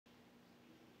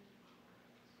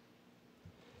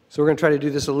So we're going to try to do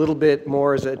this a little bit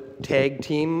more as a tag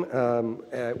team.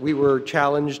 We were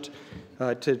challenged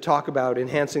to talk about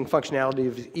enhancing functionality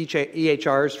of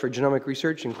EHRs for genomic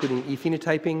research, including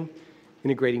E-Phenotyping,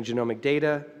 integrating genomic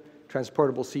data,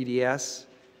 transportable CDS,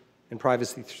 and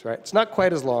privacy threats. Not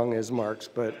quite as long as Mark's,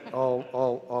 but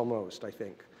almost, I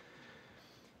think.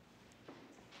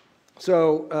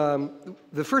 So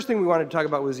the first thing we wanted to talk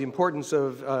about was the importance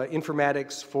of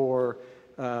informatics for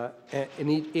an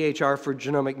EHR for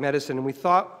genomic medicine. And we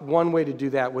thought one way to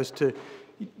do that was to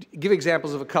give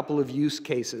examples of a couple of use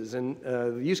cases. And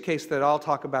the use case that I'll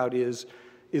talk about is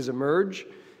eMERGE.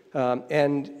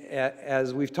 And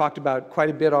as we've talked about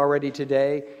quite a bit already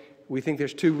today, we think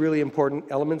there's two really important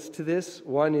elements to this.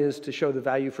 One is to show the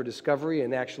value for discovery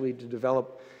and actually to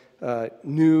develop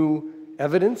new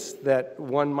evidence that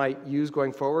one might use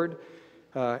going forward.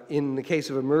 In the case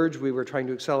of eMERGE, we were trying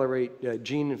to accelerate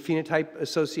gene and phenotype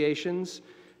associations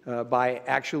by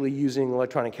actually using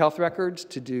electronic health records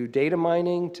to do data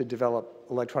mining, to develop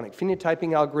electronic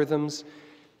phenotyping algorithms,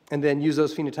 and then use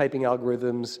those phenotyping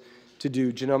algorithms to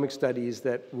do genomic studies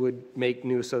that would make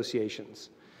new associations.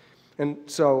 And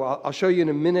so I'll show you in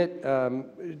a minute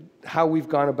how we've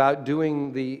gone about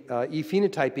doing the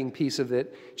E-Phenotyping piece of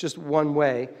it, just one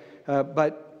way.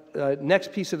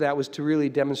 Next piece of that was to really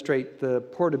demonstrate the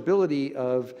portability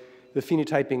of the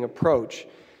phenotyping approach.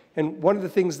 And one of the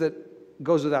things that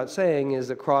goes without saying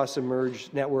is across eMERGE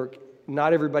network,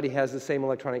 not everybody has the same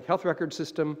electronic health record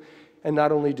system, and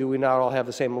not only do we not all have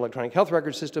the same electronic health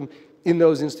record system, in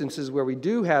those instances where we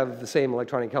do have the same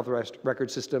electronic health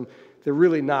record system, they're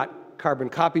really not carbon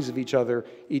copies of each other.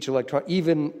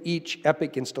 Even each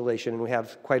EPIC installation, and we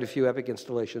have quite a few EPIC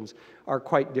installations, are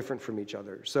quite different from each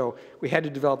other. So we had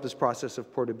to develop this process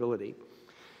of portability.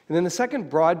 And then the second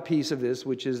broad piece of this,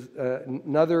 which is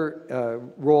another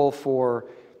role for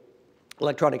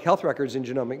electronic health records in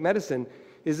genomic medicine,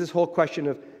 is this whole question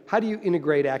of how do you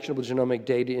integrate actionable genomic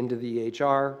data into the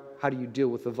EHR? How do you deal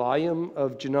with the volume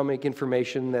of genomic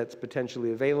information that's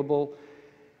potentially available?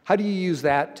 How do you use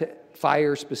that to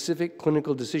fire specific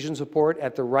clinical decision support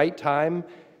at the right time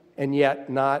and yet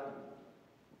not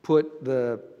put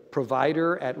the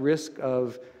provider at risk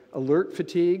of alert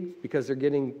fatigue because they're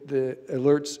getting the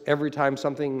alerts every time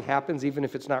something happens, even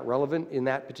if it's not relevant in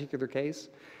that particular case?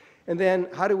 And then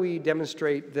how do we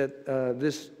demonstrate that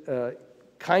this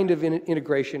kind of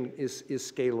integration is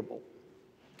scalable?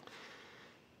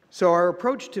 So our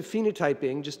approach to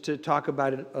phenotyping, just to talk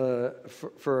about it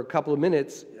for a couple of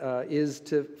minutes, is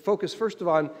to focus first of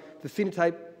all on the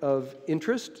phenotype of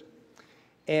interest,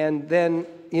 and then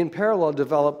in parallel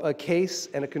develop a case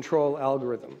and a control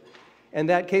algorithm. And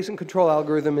that case and control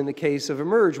algorithm in the case of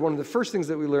eMERGE, one of the first things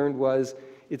that we learned was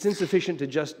it's insufficient to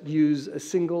just use a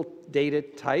single data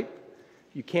type.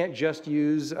 You can't just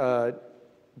use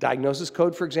diagnosis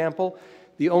code, for example.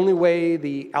 The only way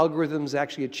the algorithms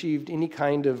actually achieved any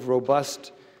kind of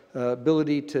robust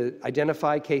ability to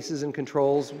identify cases and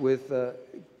controls with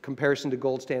comparison to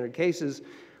gold standard cases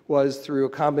was through a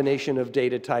combination of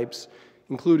data types,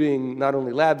 including not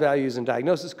only lab values and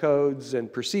diagnosis codes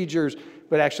and procedures,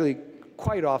 but actually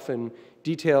quite often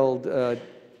detailed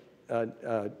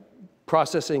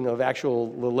processing of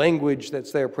the language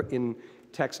that's there in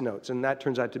text notes. And that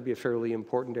turns out to be a fairly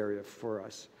important area for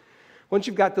us. Once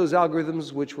you've got those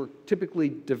algorithms, which were typically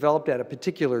developed at a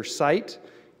particular site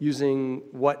using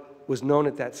what was known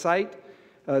at that site,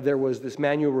 there was this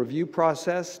manual review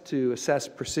process to assess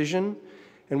precision.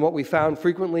 And what we found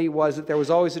frequently was that there was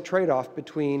always a trade-off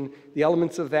between the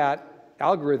elements of that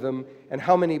algorithm and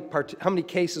how many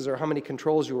cases or how many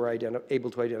controls you were able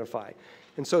to identify.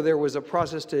 And so there was a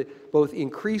process to both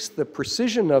increase the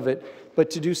precision of it,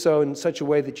 but to do so in such a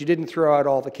way that you didn't throw out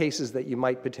all the cases that you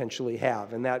might potentially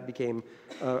have. And that became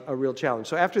a real challenge.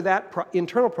 So after that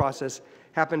internal process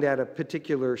happened at a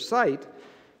particular site,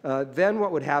 then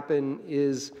what would happen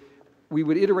is we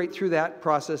would iterate through that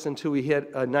process until we hit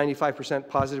a 95%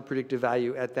 positive predictive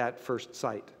value at that first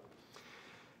site.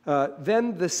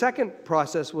 Then the second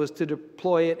process was to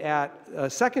deploy it at a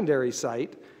secondary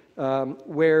site,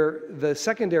 where the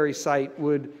secondary site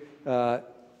would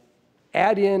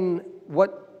add in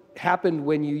what happened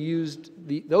when you used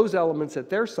those elements at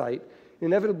their site.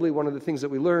 Inevitably, one of the things that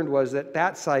we learned was that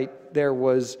that site, there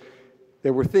were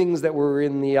things that were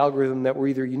in the algorithm that were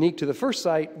either unique to the first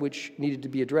site, which needed to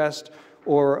be addressed,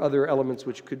 or other elements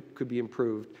which could be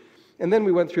improved. And then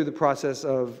we went through the process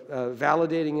of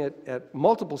validating it at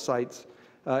multiple sites,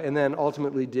 and then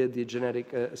ultimately did the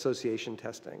genetic association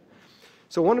testing.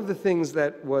 So one of the things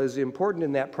that was important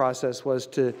in that process was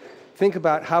to think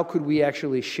about how could we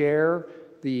actually share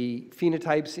the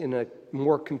phenotypes in a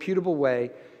more computable way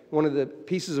one of the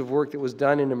pieces of work that was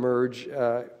done in eMERGE,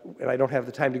 and I don't have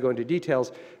the time to go into details,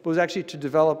 but was actually to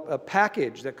develop a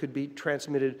package that could be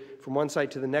transmitted from one site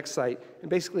to the next site and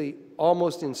basically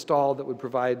almost installed that would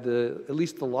provide at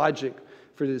least the logic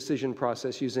for the decision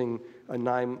process using a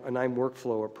NIME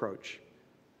workflow approach.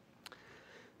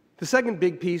 The second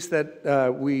big piece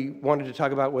that we wanted to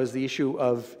talk about was the issue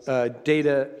of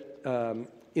data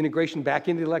integration back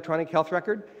into the electronic health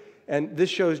record. And this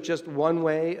shows just one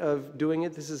way of doing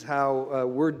it. This is how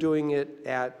we're doing it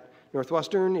at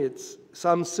Northwestern.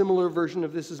 Some similar version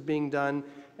of this is being done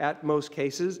at most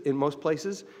cases, in most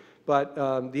places. But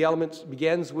the elements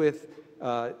begins with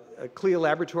a CLIA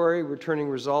laboratory returning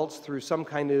results through some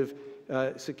kind of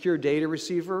secure data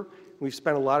receiver. We've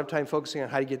spent a lot of time focusing on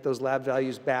how to get those lab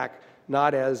values back,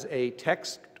 not as a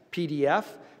text PDF,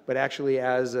 but actually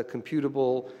as a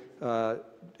computable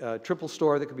triple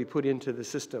store that could be put into the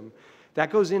system. That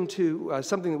goes into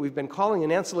something that we've been calling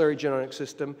an ancillary genomic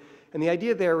system. And the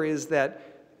idea there is that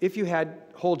if you had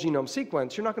whole genome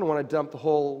sequence, you're not going to want to dump the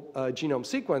whole genome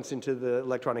sequence into the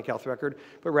electronic health record,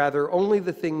 but rather only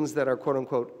the things that are quote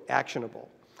unquote actionable.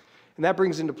 And that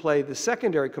brings into play the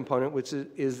secondary component, which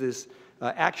is this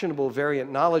actionable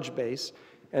variant knowledge base.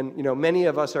 And many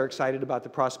of us are excited about the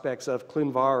prospects of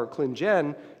ClinVar or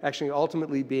ClinGen actually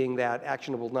ultimately being that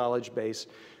actionable knowledge base,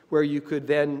 where you could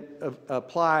then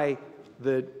apply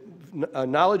the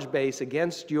knowledge base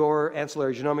against your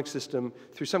ancillary genomic system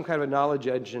through some kind of a knowledge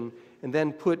engine, and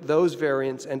then put those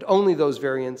variants and only those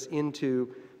variants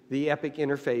into the EPIC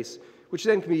interface, which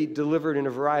then can be delivered in a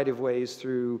variety of ways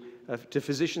to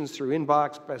physicians through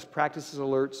inbox, best practices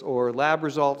alerts, or lab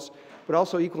results, but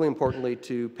also equally importantly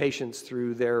to patients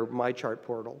through their MyChart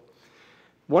portal.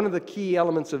 One of the key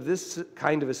elements of this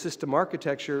kind of a system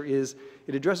architecture is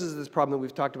it addresses this problem that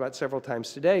we've talked about several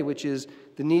times today, which is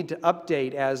the need to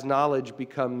update as knowledge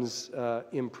becomes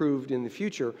improved in the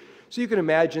future. So you can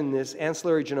imagine this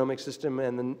ancillary genomic system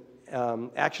and the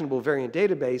actionable variant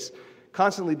database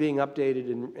constantly being updated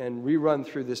and rerun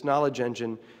through this knowledge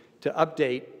engine to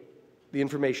update the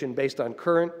information based on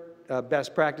current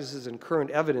best practices and current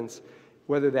evidence,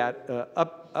 whether that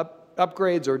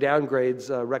upgrades or downgrades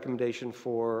recommendation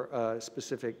for a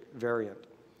specific variant.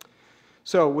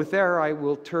 So with there, I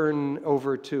will turn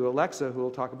over to Alexa, who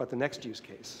will talk about the next use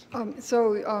case.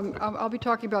 I'll be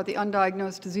talking about the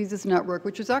Undiagnosed Diseases Network,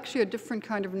 which is actually a different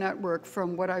kind of network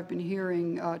from what I've been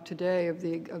hearing today of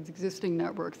the existing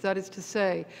networks. That is to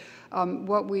say,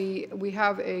 we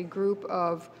have a group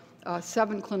of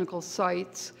 7 clinical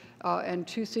sites and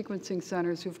 2 sequencing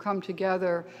centers who've come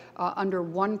together under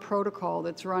one protocol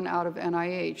that's run out of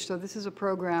NIH. So this is a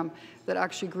program that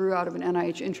actually grew out of an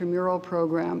NIH intramural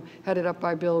program headed up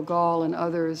by Bill Gall and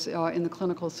others in the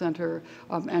clinical center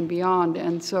and beyond.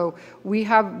 And so we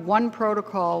have one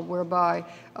protocol whereby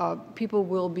people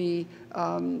will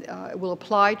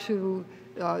apply to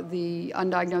the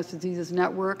Undiagnosed Diseases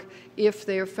Network if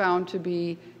they are found to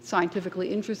be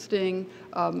scientifically interesting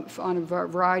on a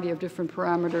variety of different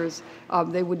parameters.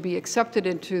 They would be accepted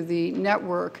into the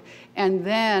network, and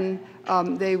then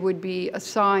they would be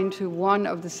assigned to one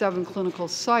of the 7 clinical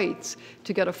sites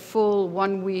to get a full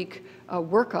 1-week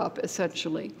workup,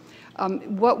 essentially.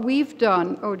 What we've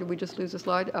done, oh, did we just lose a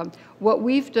slide? What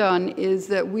we've done is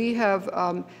that we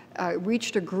have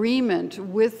reached agreement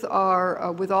with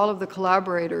all of the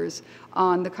collaborators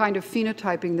on the kind of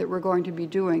phenotyping that we're going to be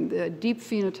doing, the deep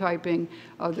phenotyping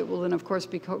that will then, of course,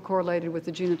 be correlated with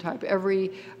the genotype.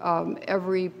 Every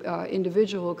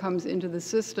individual who comes into the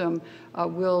system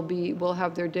will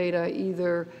have their data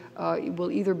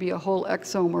will either be a whole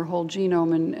exome or whole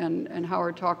genome, and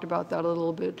Howard talked about that a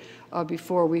little bit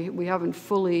before. We haven't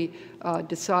fully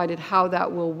decided how that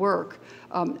will work,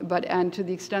 and to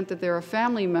the extent that there are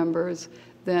family members,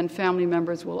 then family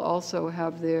members will also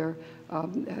have their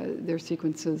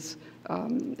sequences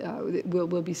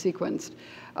will be sequenced.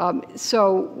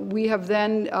 So we have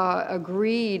then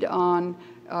agreed on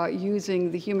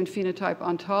using the human phenotype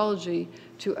ontology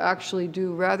to actually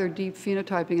do rather deep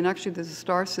phenotyping, and actually there's a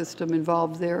star system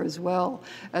involved there as well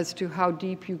as to how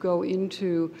deep you go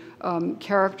into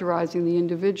characterizing the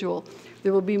individual.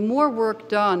 There will be more work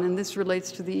done, and this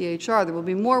relates to the EHR, there will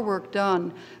be more work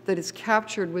done that is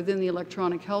captured within the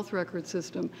electronic health record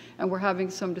system, and we're having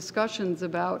some discussions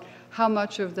about how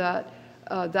much of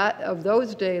of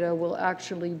those data will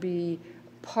actually be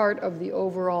part of the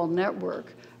overall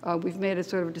network. We've made a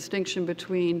sort of distinction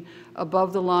between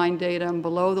above-the-line data and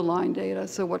below-the-line data.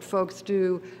 So what folks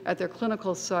do at their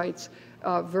clinical sites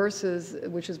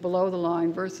which is below the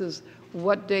line, versus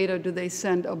what data do they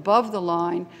send above the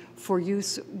line for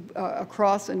use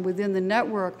across and within the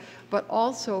network, but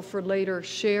also for later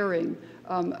sharing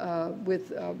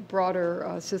with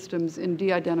broader systems in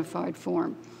de-identified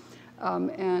form.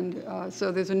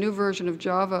 So there's a new version of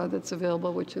Java that's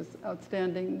available, which is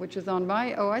outstanding, which is on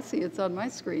my, oh, I see, it's on my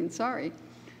screen, sorry.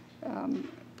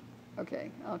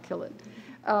 Okay, I'll kill it.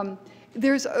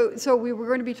 So we were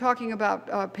going to be talking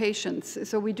about patients.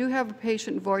 So we do have a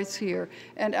patient voice here.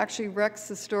 And actually, Rex,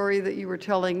 the story that you were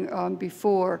telling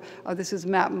before, this is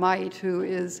Matt Might, who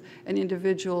is an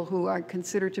individual who I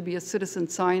consider to be a citizen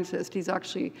scientist. He's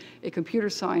actually a computer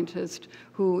scientist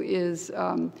who is,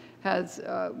 has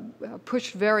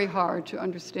pushed very hard to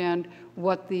understand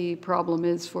what the problem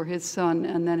is for his son,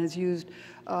 and then has used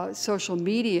social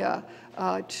media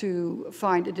to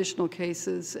find additional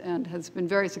cases, and has been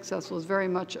very successful, is very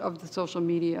much of the social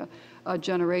media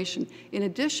generation. In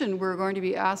addition, we're going to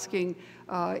be asking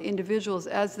individuals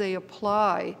as they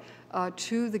apply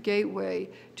to the gateway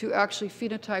to actually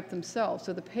phenotype themselves.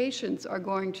 So the patients are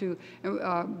going to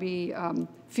be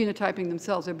phenotyping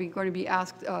themselves. They're going to be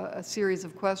asked a series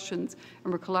of questions,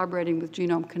 and we're collaborating with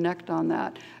Genome Connect on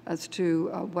that as to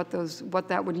what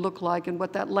that would look like and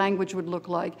what that language would look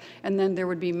like. And then there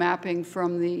would be mapping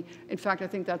from the, in fact, I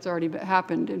think that's already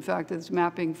happened. In fact, there's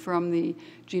mapping from the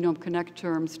Genome Connect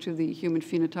terms to the human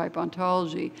phenotype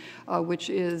ontology, which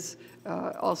is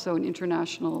also an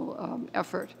international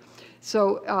effort.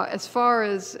 So as far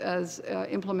as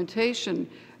implementation,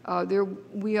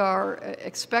 we are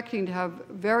expecting to have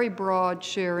very broad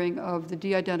sharing of the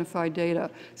de-identified data.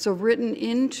 So written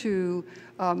into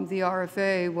the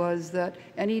RFA was that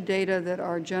any data that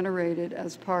are generated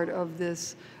as part of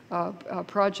this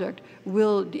project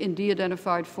will, in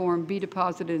de-identified form, be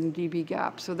deposited in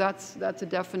dbGaP. So that's a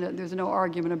definite, there's no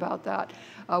argument about that.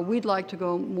 We'd like to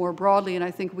go more broadly, and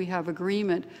I think we have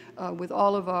agreement with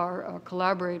all of our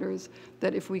collaborators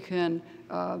that if we can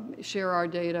share our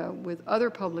data with other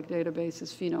public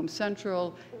databases, Phenome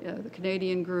Central, the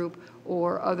Canadian group,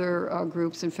 or other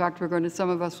groups. In fact, some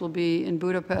of us will be in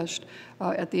Budapest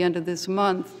at the end of this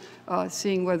month,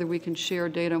 seeing whether we can share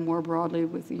data more broadly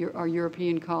with our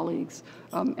European colleagues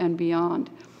and beyond.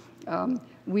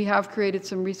 We have created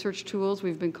some research tools.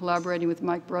 We've been collaborating with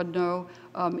Mike Brudno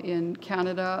in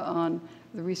Canada on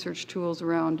the research tools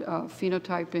around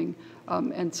phenotyping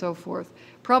and so forth.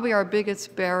 Probably our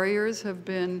biggest barriers have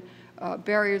been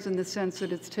barriers in the sense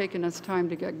that it's taken us time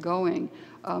to get going,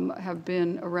 have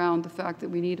been around the fact that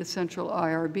we need a central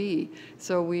IRB.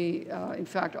 So we, in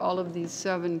fact, all of these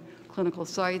 7 clinical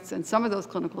sites, and some of those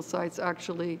clinical sites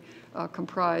actually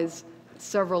comprise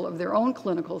several of their own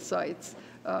clinical sites,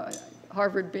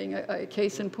 Harvard being a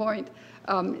case in point,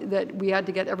 that we had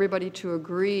to get everybody to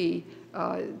agree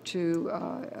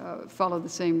to follow the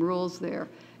same rules there.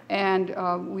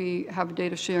 And we have a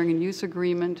data sharing and use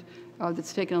agreement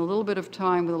that's taken a little bit of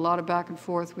time with a lot of back and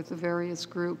forth with the various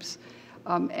groups.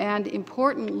 And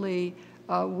importantly,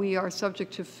 we are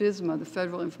subject to FISMA, the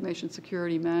Federal Information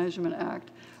Security Management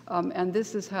Act. And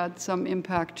this has had some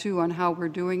impact, too, on how we're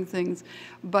doing things.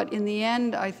 But in the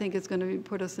end, I think it's going to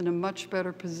put us in a much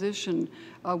better position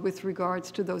with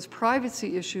regards to those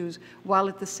privacy issues, while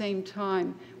at the same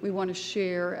time, we want to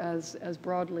share as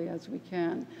broadly as we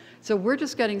can. So we're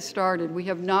just getting started. We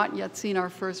have not yet seen our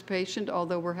first patient,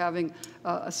 although we're having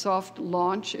a soft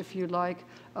launch, if you like,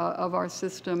 of our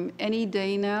system any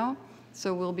day now.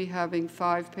 So we'll be having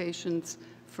 5 patients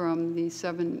from the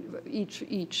 7,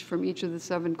 each from each of the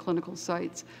 7 clinical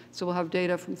sites. So we'll have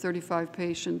data from 35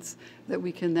 patients that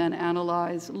we can then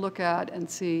analyze, look at, and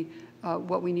see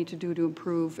what we need to do to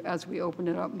improve as we open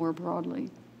it up more broadly.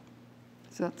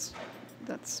 So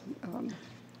that's and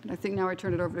I think now I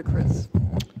turn it over to Chris.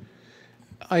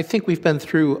 I think we've been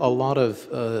through a lot of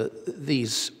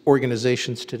these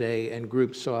organizations today and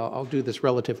groups, so I'll do this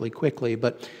relatively quickly.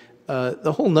 But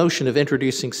the whole notion of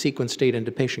introducing sequence data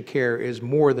into patient care is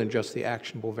more than just the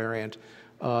actionable variant.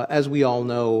 As we all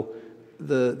know,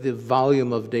 the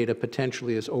volume of data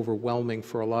potentially is overwhelming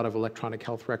for a lot of electronic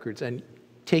health records, and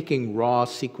taking raw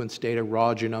sequence data,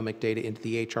 raw genomic data into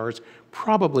the EHRs,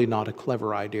 probably not a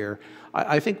clever idea.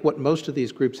 I think what most of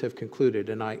these groups have concluded,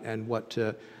 and what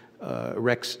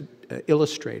Rex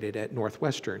illustrated at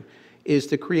Northwestern, is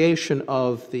the creation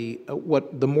of the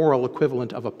moral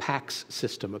equivalent of a PACS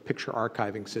system, a picture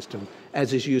archiving system,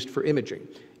 as is used for imaging.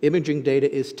 Imaging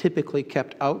data is typically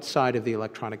kept outside of the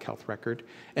electronic health record,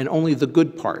 and only the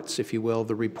good parts, if you will,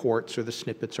 the reports or the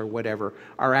snippets or whatever,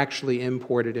 are actually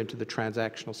imported into the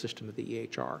transactional system of the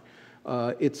EHR.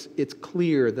 It's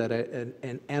clear that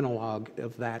an analog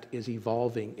of that is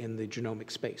evolving in the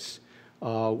genomic space.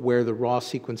 where the raw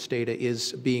sequence data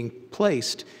is being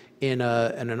placed in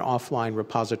an offline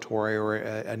repository or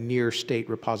a near state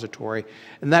repository.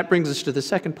 And that brings us to the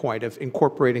second point of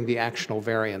incorporating the actional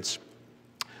variants.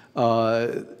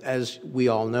 As we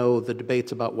all know, the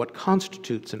debates about what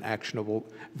constitutes an actionable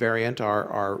variant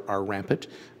are rampant,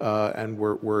 and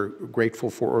we're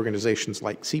grateful for organizations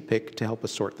like CPIC to help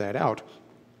us sort that out.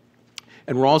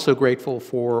 And we're also grateful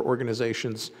for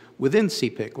organizations within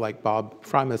CPIC, like Bob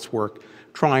Freimuth's work,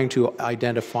 trying to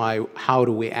identify how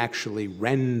do we actually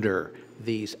render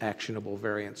these actionable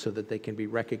variants so that they can be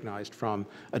recognized from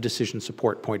a decision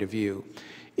support point of view.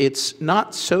 It's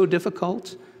not so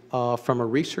difficult from a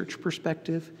research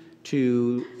perspective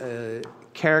to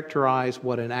characterize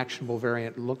what an actionable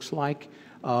variant looks like,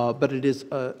 but it is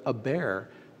a bear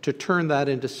to turn that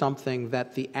into something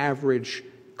that the average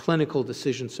clinical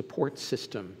decision support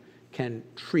system can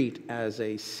treat as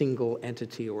a single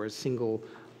entity or a single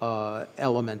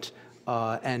element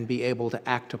and be able to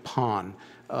act upon.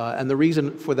 And the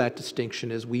reason for that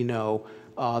distinction is we know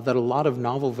that a lot of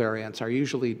novel variants are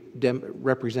usually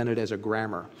represented as a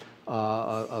grammar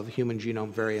of human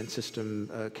genome variant system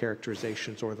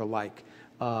characterizations or the like.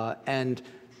 And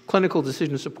clinical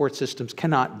decision support systems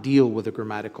cannot deal with a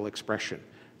grammatical expression.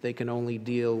 They can only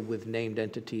deal with named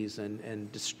entities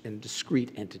and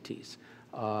discrete entities.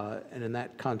 And in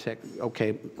that context,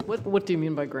 okay. What do you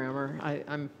mean by grammar?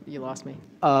 You lost me.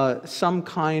 Some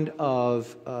kind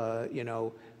of,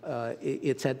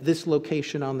 it's at this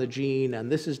location on the gene,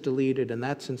 and this is deleted, and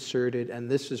that's inserted, and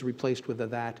this is replaced with a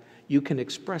that. You can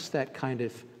express that kind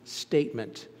of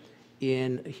statement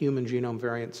in Human Genome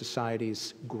Variant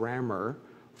Society's grammar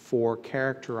for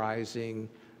characterizing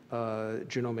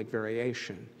genomic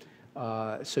variation.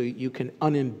 So you can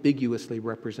unambiguously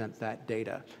represent that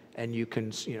data, and you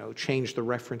can change the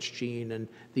reference gene, and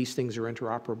these things are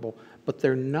interoperable, but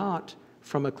they're not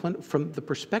from the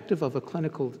perspective of a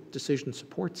clinical decision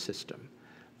support system.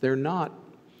 They're not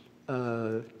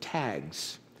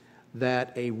tags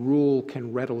that a rule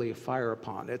can readily fire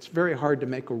upon. It's very hard to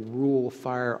make a rule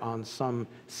fire on some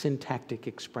syntactic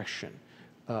expression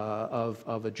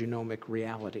of a genomic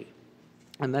reality.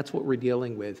 And that's what we're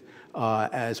dealing with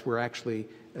as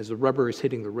the rubber is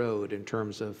hitting the road in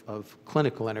terms of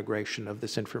clinical integration of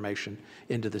this information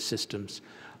into the systems.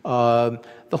 The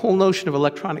whole notion of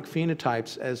electronic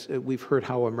phenotypes, as we've heard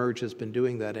how eMERGE has been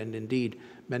doing that, and indeed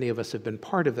many of us have been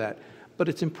part of that, but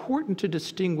it's important to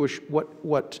distinguish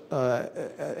what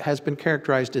has been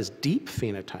characterized as deep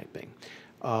phenotyping,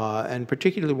 and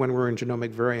particularly when we're in genomic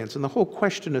variants. And the whole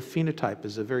question of phenotype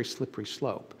is a very slippery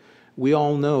slope. We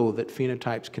all know that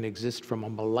phenotypes can exist from a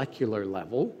molecular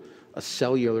level, a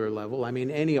cellular level, I mean,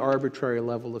 any arbitrary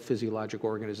level of physiologic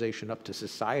organization up to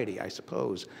society, I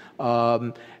suppose.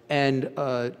 And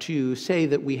to say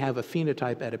that we have a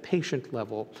phenotype at a patient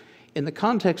level, in the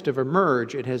context of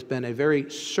eMERGE, it has been a very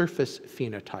surface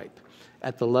phenotype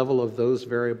at the level of those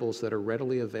variables that are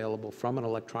readily available from an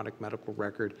electronic medical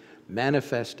record,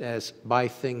 manifest as by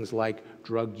things like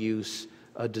drug use,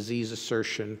 disease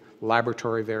assertion,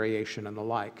 laboratory variation, and the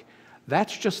like.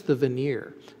 That's just the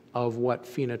veneer of what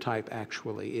phenotype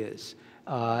actually is.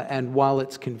 And while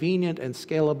it's convenient and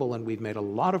scalable, and we've made a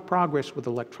lot of progress with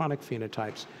electronic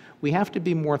phenotypes, we have to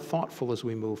be more thoughtful as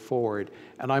we move forward.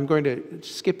 And I'm going to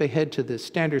skip ahead to the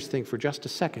standards thing for just a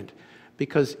second,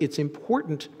 because it's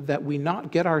important that we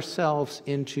not get ourselves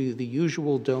into the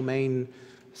usual domain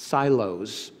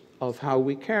silos of how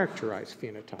we characterize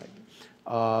phenotype.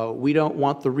 We don't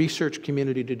want the research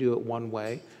community to do it one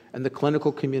way, and the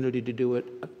clinical community to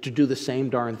do the same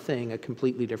darn thing a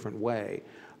completely different way.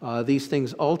 These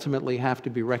things ultimately have to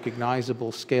be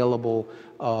recognizable, scalable,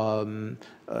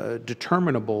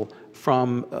 determinable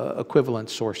from equivalent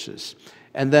sources.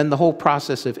 And then the whole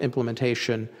process of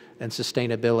implementation and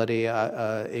sustainability,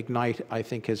 IGNITE, I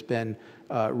think, has been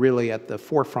really at the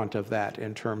forefront of that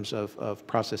in terms of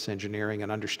process engineering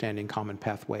and understanding common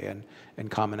pathway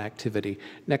and common activity.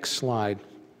 Next slide.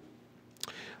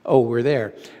 Oh, we're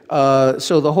there.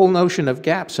 So the whole notion of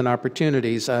gaps and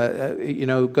opportunities,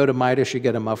 go to Midas, you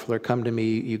get a muffler, come to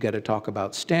me, you get to talk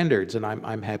about standards, and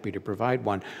I'm happy to provide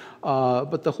one.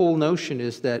 But the whole notion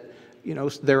is that,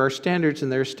 there are standards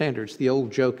and there are standards. The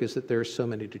old joke is that there are so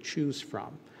many to choose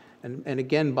from. And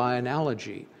again, by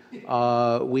analogy, we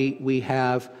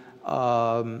have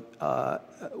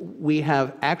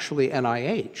actually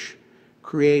NIH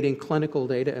creating clinical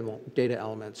data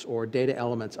elements or data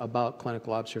elements about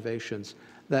clinical observations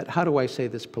that, how do I say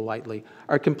this politely,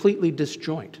 are completely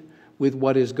disjoint with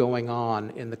what is going on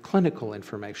in the clinical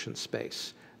information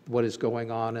space. what is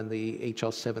going on in the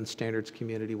HL7 standards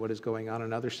community, what is going on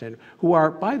in other standards, who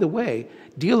are, by the way,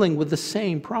 dealing with the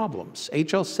same problems.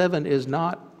 HL7 is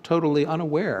not totally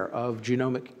unaware of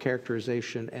genomic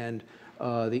characterization and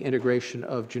the integration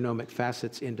of genomic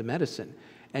facets into medicine.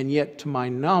 And yet, to my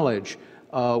knowledge,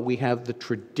 we have the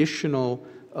traditional,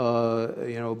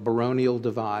 baronial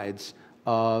divides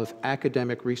of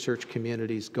academic research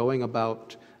communities going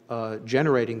about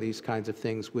generating these kinds of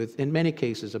things with, in many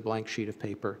cases, a blank sheet of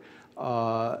paper,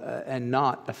 and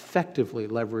not effectively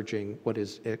leveraging what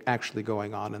is actually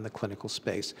going on in the clinical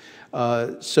space.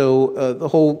 So the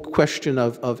whole question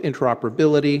of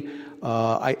interoperability,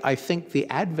 I think the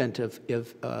advent of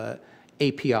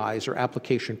APIs, or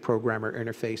application programmer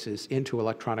interfaces, into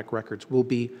electronic records will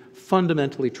be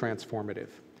fundamentally transformative.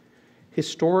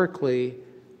 Historically,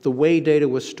 the way data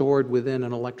was stored within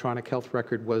an electronic health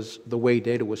record was the way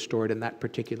data was stored in that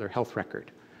particular health record.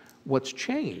 What's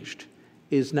changed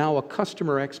is now a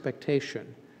customer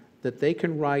expectation that they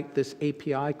can write this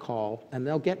API call and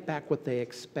they'll get back what they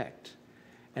expect.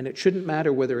 And it shouldn't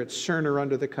matter whether it's Cerner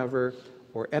under the cover,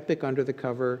 or Epic under the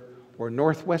cover, or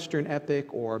Northwestern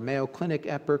Epic, or Mayo Clinic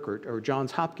Epic, or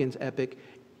Johns Hopkins Epic.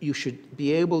 You should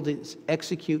be able to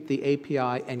execute the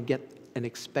API and get an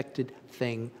expected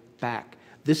thing back.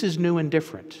 This is new and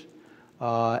different,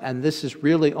 and this has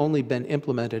really only been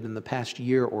implemented in the past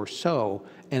year or so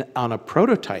on a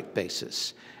prototype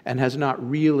basis, and has not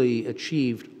really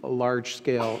achieved a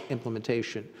large-scale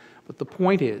implementation. But the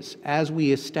point is, as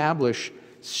we establish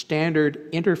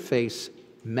standard interface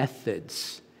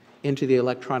methods into the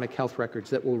electronic health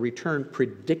records that will return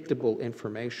predictable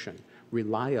information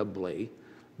reliably,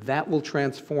 that will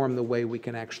transform the way we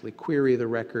can actually query the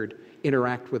record,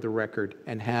 interact with the record,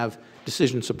 and have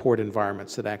decision support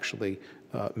environments that actually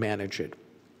manage it.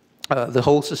 The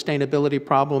whole sustainability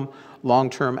problem,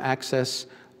 long-term access,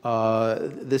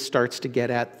 this starts to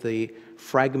get at the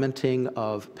fragmenting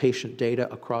of patient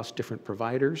data across different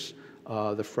providers,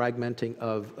 the fragmenting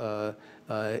of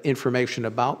information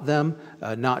about them,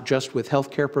 not just with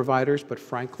healthcare providers, but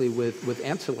frankly with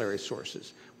ancillary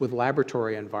sources, with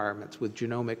laboratory environments, with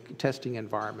genomic testing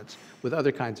environments, with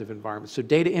other kinds of environments. So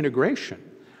data integration,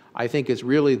 I think, is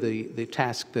really the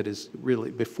task that is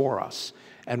really before us.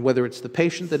 And whether it's the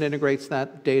patient that integrates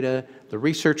that data, the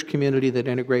research community that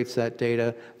integrates that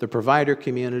data, the provider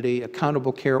community,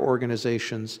 accountable care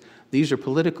organizations, these are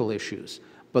political issues.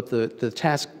 But the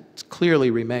task clearly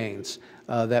remains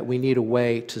that we need a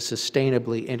way to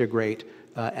sustainably integrate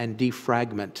and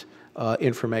defragment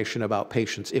information about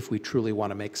patients if we truly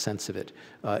want to make sense of it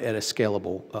in a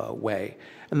scalable way.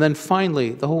 And then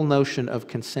finally, the whole notion of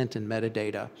consent and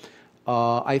metadata.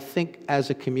 I think as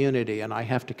a community, and I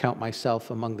have to count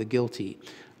myself among the guilty,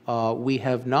 we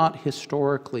have not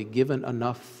historically given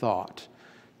enough thought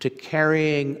to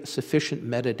carrying sufficient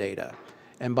metadata.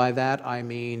 And by that I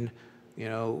mean,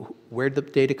 where did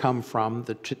the data come from,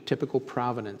 the typical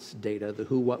provenance data, the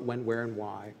who, what, when, where, and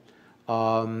why,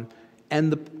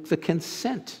 and the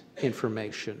consent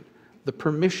information, the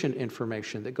permission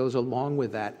information that goes along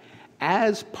with that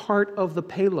as part of the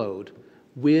payload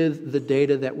with the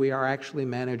data that we are actually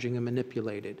managing and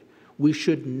manipulated. We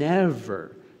should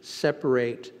never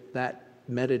separate that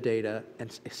metadata,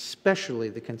 and especially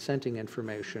the consenting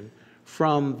information,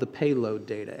 from the payload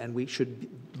data, and we should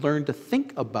learn to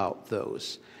think about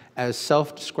those as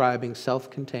self-describing,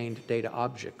 self-contained data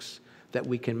objects that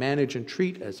we can manage and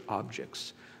treat as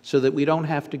objects, so that we don't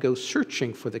have to go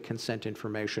searching for the consent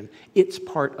information. It's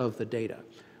part of the data.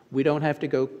 We don't have to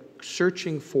go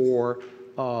searching for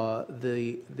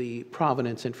the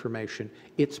provenance information.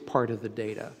 It's part of the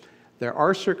data. There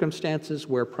are circumstances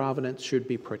where provenance should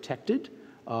be protected.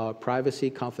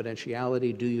 Privacy,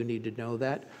 confidentiality, do you need to know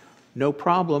that? No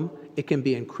problem, it can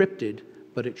be encrypted,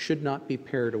 but it should not be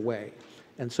paired away.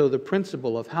 And so the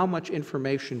principle of how much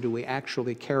information do we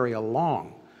actually carry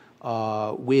along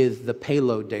with the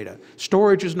payload data.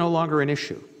 Storage is no longer an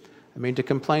issue. I mean, to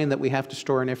complain that we have to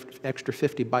store an extra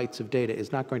 50 bytes of data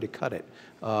is not going to cut it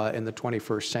in the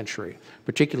 21st century,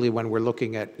 particularly when we're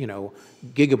looking at,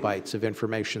 gigabytes of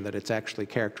information that it's actually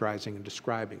characterizing and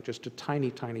describing, just a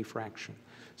tiny, tiny fraction.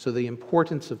 So the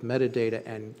importance of metadata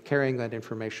and carrying that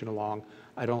information along,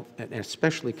 and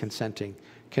especially consenting,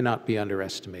 cannot be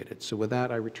underestimated. So with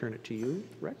that, I return it to you,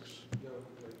 Rex.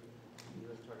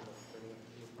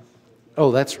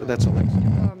 Oh, that's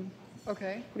Alexa.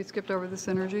 Okay, we skipped over the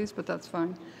synergies, but that's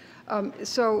fine.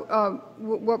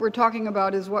 What we're talking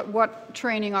about is what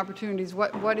training opportunities,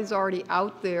 what is already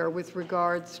out there with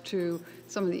regards to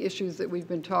some of the issues that we've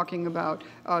been talking about,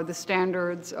 the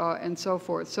standards and so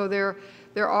forth. So there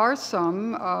are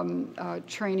some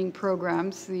training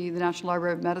programs. The National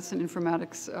Library of Medicine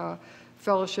Informatics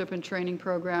Fellowship and Training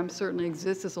Program certainly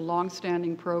exists as a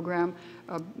long-standing program.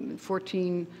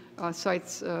 14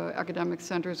 sites, academic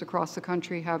centers across the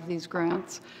country have these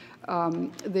grants.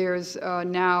 There's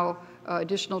now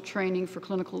additional training for the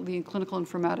clinical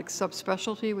informatics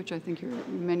subspecialty, which I think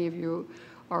many of you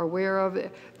are aware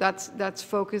of. That's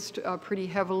focused pretty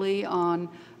heavily on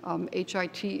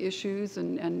HIT issues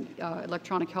and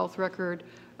electronic health record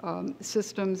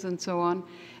systems and so on.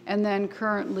 And then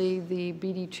currently the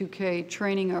BD2K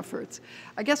training efforts.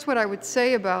 I guess what I would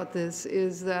say about this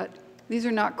is that these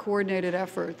are not coordinated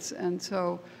efforts, and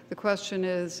so the question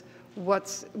is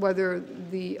whether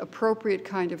the appropriate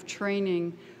kind of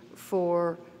training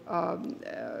for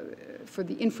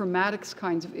the informatics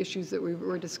kinds of issues that we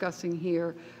were discussing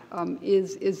here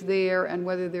is there, and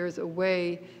whether there's a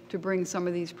way to bring some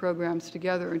of these programs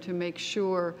together and to make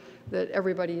sure that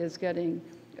everybody is getting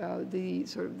the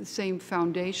same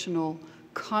foundational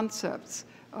concepts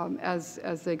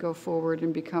as they go forward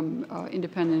and become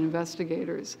independent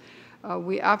investigators.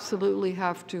 We absolutely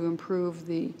have to improve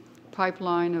the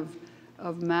pipeline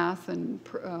of math and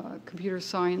computer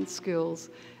science skills.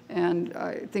 And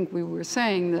I think we were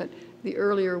saying that the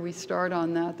earlier we start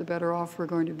on that, the better off we're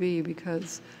going to be,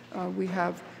 because we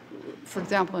have, for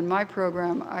example, in my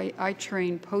program, I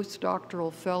train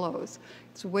postdoctoral fellows.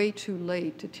 It's way too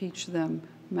late to teach them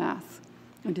math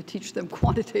and to teach them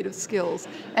quantitative skills,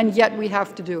 and yet we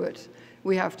have to do it.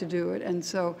 We have to do it. And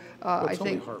so I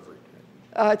think—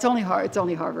 it's only Harvard. It's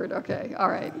only Harvard. Okay. All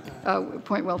right.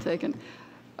 Point well taken.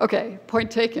 Okay.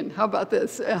 Point taken. How about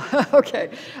this?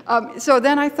 Okay. So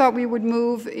then I thought we would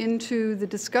move into the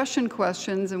discussion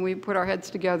questions, and we put our heads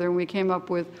together and we came up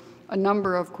with a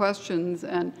number of questions.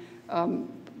 And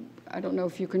I don't know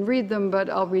if you can read them, but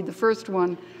I'll read the first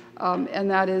one.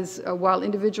 And that is, while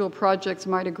individual projects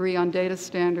might agree on data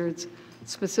standards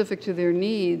specific to their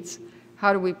needs,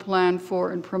 how do we plan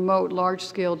for and promote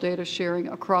large-scale data sharing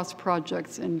across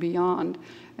projects and beyond?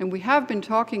 And we have been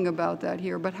talking about that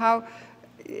here, but how,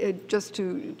 just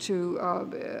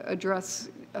to address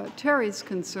Terry's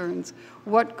concerns,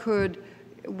 what could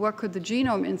the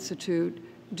Genome Institute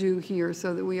do here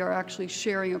so that we are actually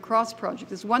sharing across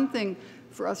projects? It's one thing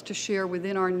for us to share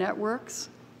within our networks,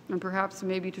 and perhaps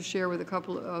maybe to share with a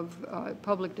couple of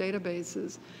public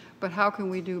databases, but how can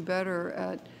we do better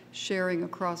at sharing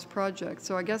across projects?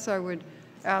 So I guess I would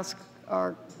ask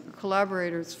our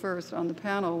collaborators first on the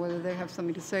panel whether they have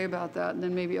something to say about that, and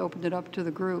then maybe open it up to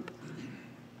the group.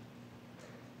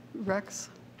 Rex?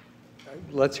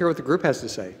 Let's hear what the group has to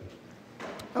say.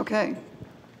 Okay.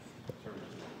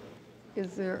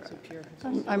 Is there—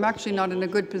 I'm actually not in a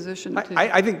good position to—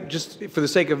 I think just for the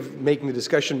sake of making the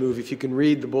discussion move, if you can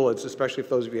read the bullets, especially if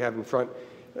those of you have in front.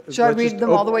 Should I read them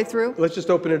all the way through? Let's just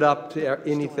open it up to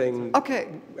anything. Okay.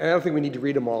 I don't think we need to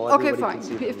read them all. Okay, Everybody fine. can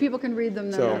see them. If people can read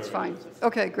them, then that's fine.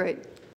 Okay, great.